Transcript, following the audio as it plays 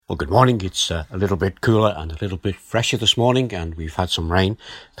Well, good morning. It's a little bit cooler and a little bit fresher this morning, and we've had some rain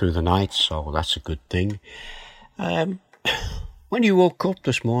through the night, so that's a good thing. When you woke up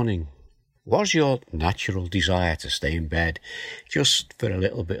this morning, was your natural desire to stay in bed just for a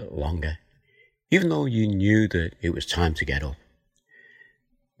little bit longer, even though you knew that it was time to get up?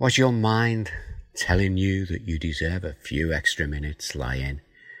 Was your mind telling you that you deserve a few extra minutes lie in,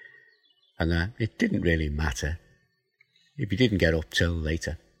 and that it didn't really matter if you didn't get up till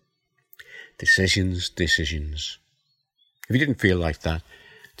later? Decisions. If you didn't feel like that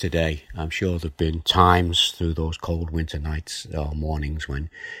today, I'm sure there've been times through those cold winter nights or mornings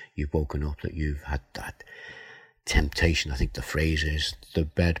when you've woken up that you've had that temptation. I think the phrase is the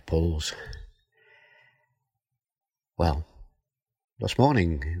bed pulls. Well, this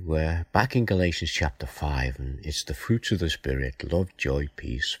morning we're back in Galatians chapter 5, and it's the fruits of the Spirit: love, joy,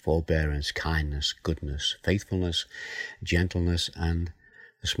 peace, forbearance, kindness, goodness, faithfulness, gentleness, and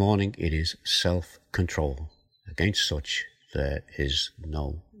this morning it is self-control. Against such there is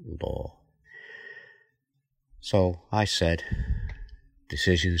no law. So I said,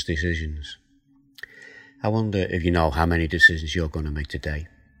 decisions. I wonder if you know how many decisions you're going to make today.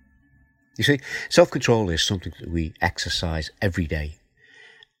 You see, self-control is something that we exercise every day.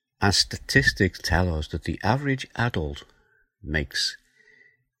 And statistics tell us that the average adult makes,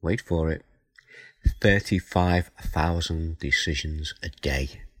 wait for it, 35,000 decisions a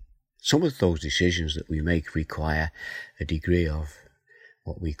day. Some of those decisions that we make require a degree of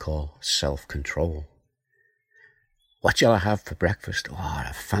what we call self-control. What shall I have for breakfast? Oh,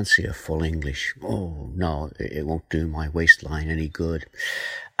 I fancy a full English. Oh, no, it won't do my waistline any good.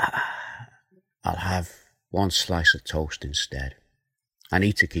 I'll have one slice of toast instead. I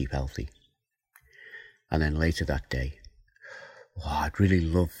need to keep healthy. And then later that day, I'd really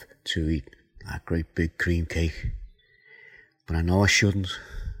love to eat that great big cream cake, but I know I shouldn't.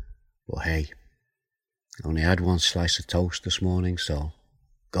 But hey, I only had one slice of toast this morning, so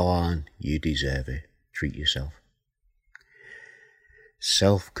go on, you deserve it. Treat yourself.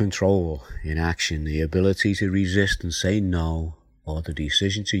 Self-control in action, the ability to resist and say no, or the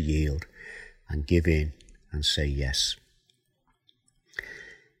decision to yield and give in and say yes.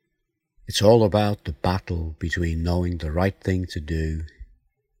 It's all about the battle between knowing the right thing to do,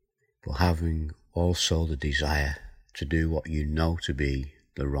 but having also the desire to do what you know to be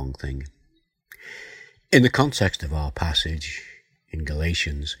the wrong thing. In the context of our passage in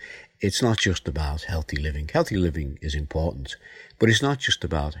Galatians, it's not just about healthy living. Healthy living is important, but it's not just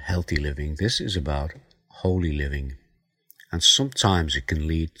about healthy living. This is about holy living. And sometimes it can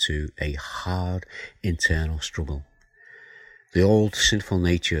lead to a hard internal struggle. The old sinful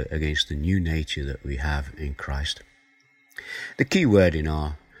nature against the new nature that we have in Christ. The key word in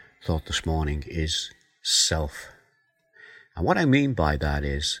our thought this morning is self. And what I mean by that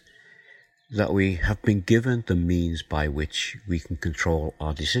is that we have been given the means by which we can control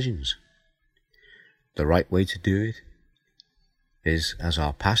our decisions. The right way to do it is, as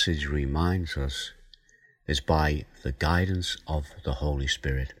our passage reminds us, is by the guidance of the Holy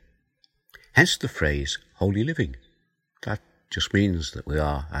Spirit. Hence the phrase holy living. That just means that we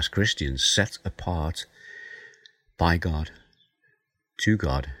are, as Christians, set apart by God, to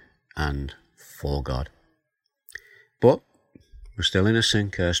God, and for God. But we're still in a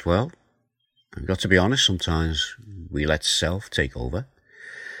sin-cursed world. I've got to be honest, sometimes we let self take over.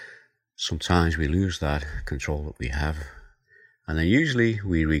 Sometimes we lose that control that we have, and then usually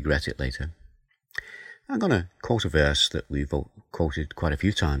we regret it later. I'm going to quote a verse that we've quoted quite a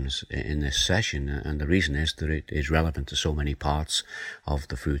few times in this session, and the reason is that it is relevant to so many parts of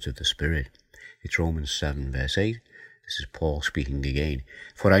the fruit of the Spirit. It's Romans 7 verse 8. This is Paul speaking again.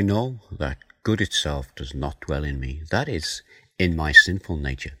 For I know that good itself does not dwell in me, that is, in my sinful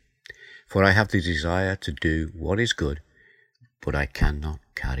nature. For I have the desire to do what is good, but I cannot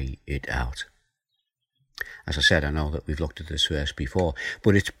carry it out. As I said, I know that we've looked at this verse before,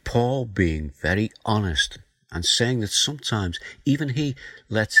 but it's Paul being very honest and saying that sometimes even he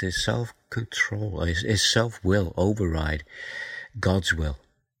lets his self-control, his self-will override God's will.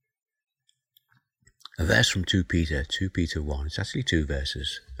 A verse from 2 Peter 1, it's actually two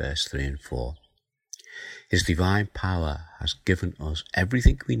verses, verse 3 and 4. His divine power has given us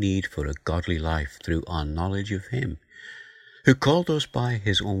everything we need for a godly life through our knowledge of him, who called us by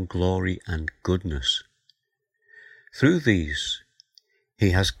his own glory and goodness. Through these,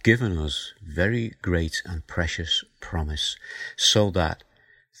 he has given us very great and precious promise, so that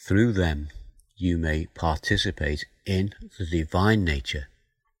through them you may participate in the divine nature,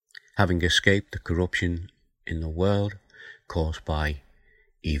 having escaped the corruption in the world caused by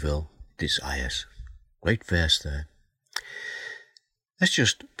evil desires. Great verse there. Let's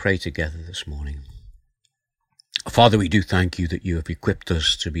just pray together this morning. Father, we do thank you that you have equipped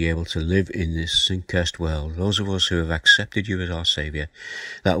us to be able to live in this sin-cursed world. Those of us who have accepted you as our Saviour,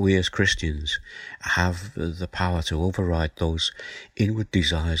 that we as Christians have the power to override those inward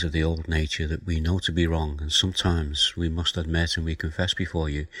desires of the old nature that we know to be wrong, and sometimes we must admit and we confess before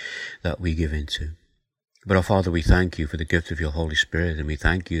you that we give into. But our Father, we thank you for the gift of your Holy Spirit, and we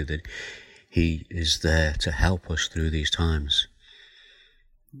thank you that he is there to help us through these times.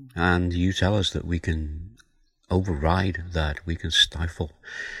 And you tell us that we can override that, we can stifle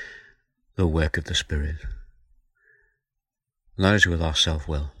the work of the Spirit. And that is with our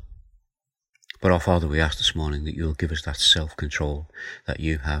self-will. But our Father, we ask this morning that you'll give us that self-control that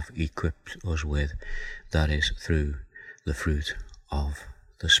you have equipped us with, that is through the fruit of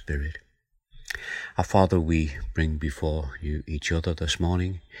the Spirit. Our Father, we bring before you each other this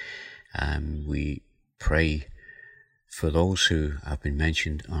morning, and we pray for those who have been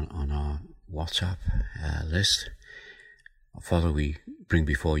mentioned on our WhatsApp list. Father, we bring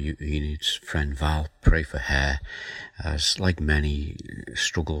before you Enid's friend Val. Pray for her, as like many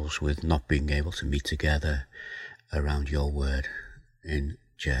struggles with not being able to meet together around your word in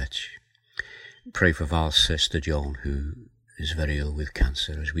church. Pray for Val's sister Joan, who is very ill with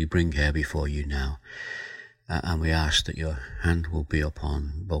cancer, as we bring her before you now. And we ask that your hand will be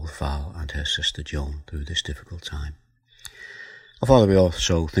upon both Val and her sister Joan through this difficult time. Oh, Father, we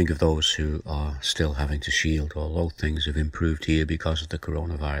also think of those who are still having to shield. Although things have improved here because of the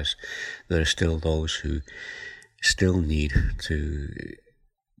coronavirus, there are still those who still need to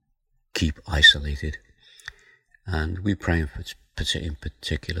keep isolated. And we pray in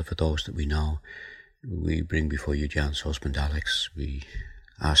particular for those that we know. We bring before you Jan's husband, Alex. We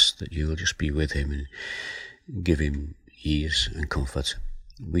ask that you will just be with him and give him ease and comfort.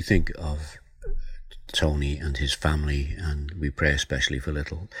 We think of Tony and his family, and we pray especially for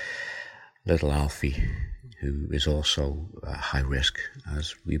little Alfie, who is also at high risk,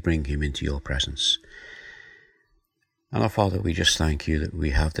 as we bring him into your presence. And our Father, we just thank you that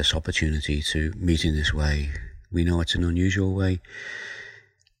we have this opportunity to meet in this way. We know it's an unusual way,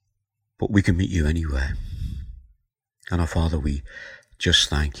 but we can meet you anywhere. And our Father, we just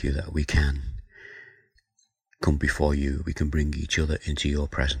thank you that we can come before you, we can bring each other into your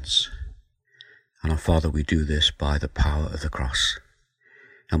presence. And our Father, we do this by the power of the cross.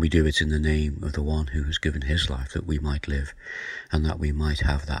 And we do it in the name of the one who has given his life that we might live, and that we might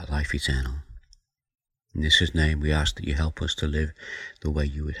have that life eternal. In his name we ask that you help us to live the way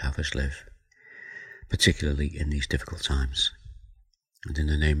you would have us live, particularly in these difficult times. And in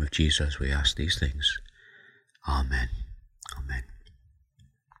the name of Jesus we ask these things. Amen. Amen.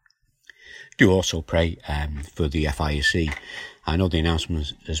 Do also pray for the FIEC. I know the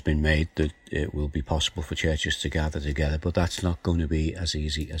announcement has been made that it will be possible for churches to gather together, but that's not going to be as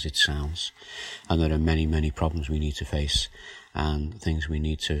easy as it sounds. And there are many, many problems we need to face and things we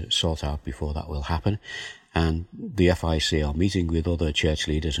need to sort out before that will happen. And the FIEC are meeting with other church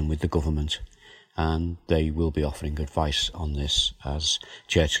leaders and with the government, and they will be offering advice on this, as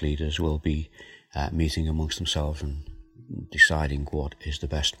church leaders will be meeting amongst themselves and deciding what is the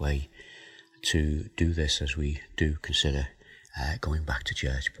best way to do this, as we do consider going back to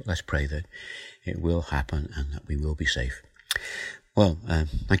church. But let's pray that it will happen and that we will be safe. Well,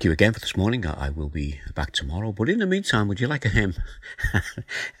 thank you again for this morning. I will be back tomorrow. But in the meantime, would you like a hymn?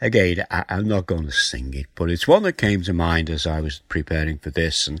 Again, I'm not going to sing it, but it's one that came to mind as I was preparing for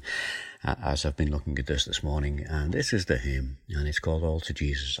this, and as I've been looking at this morning. And this is the hymn, and it's called All to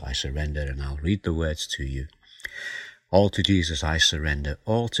Jesus I Surrender, and I'll read the words to you. All to Jesus I surrender,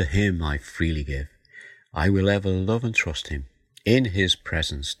 all to him I freely give. I will ever love and trust him, in his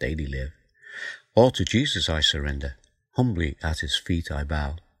presence daily live. All to Jesus I surrender, humbly at his feet I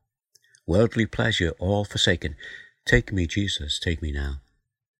bow. Worldly pleasure all forsaken, take me, Jesus, take me now.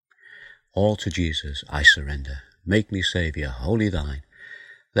 All to Jesus I surrender, make me Saviour, wholly thine.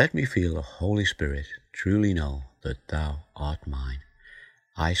 Let me feel the Holy Spirit, truly know that thou art mine.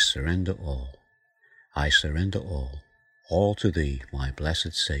 I surrender all, I surrender all to thee, my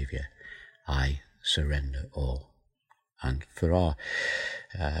blessed Saviour, I surrender all. And for our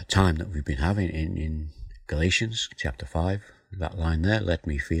time that we've been having in Galatians chapter 5, that line there, let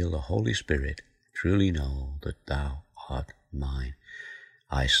me feel the Holy Spirit, truly know that thou art mine.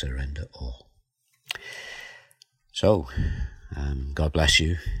 I surrender all. So, God bless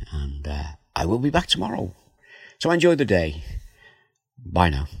you, and I will be back tomorrow. So enjoy the day. Bye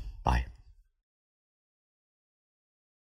now. Bye.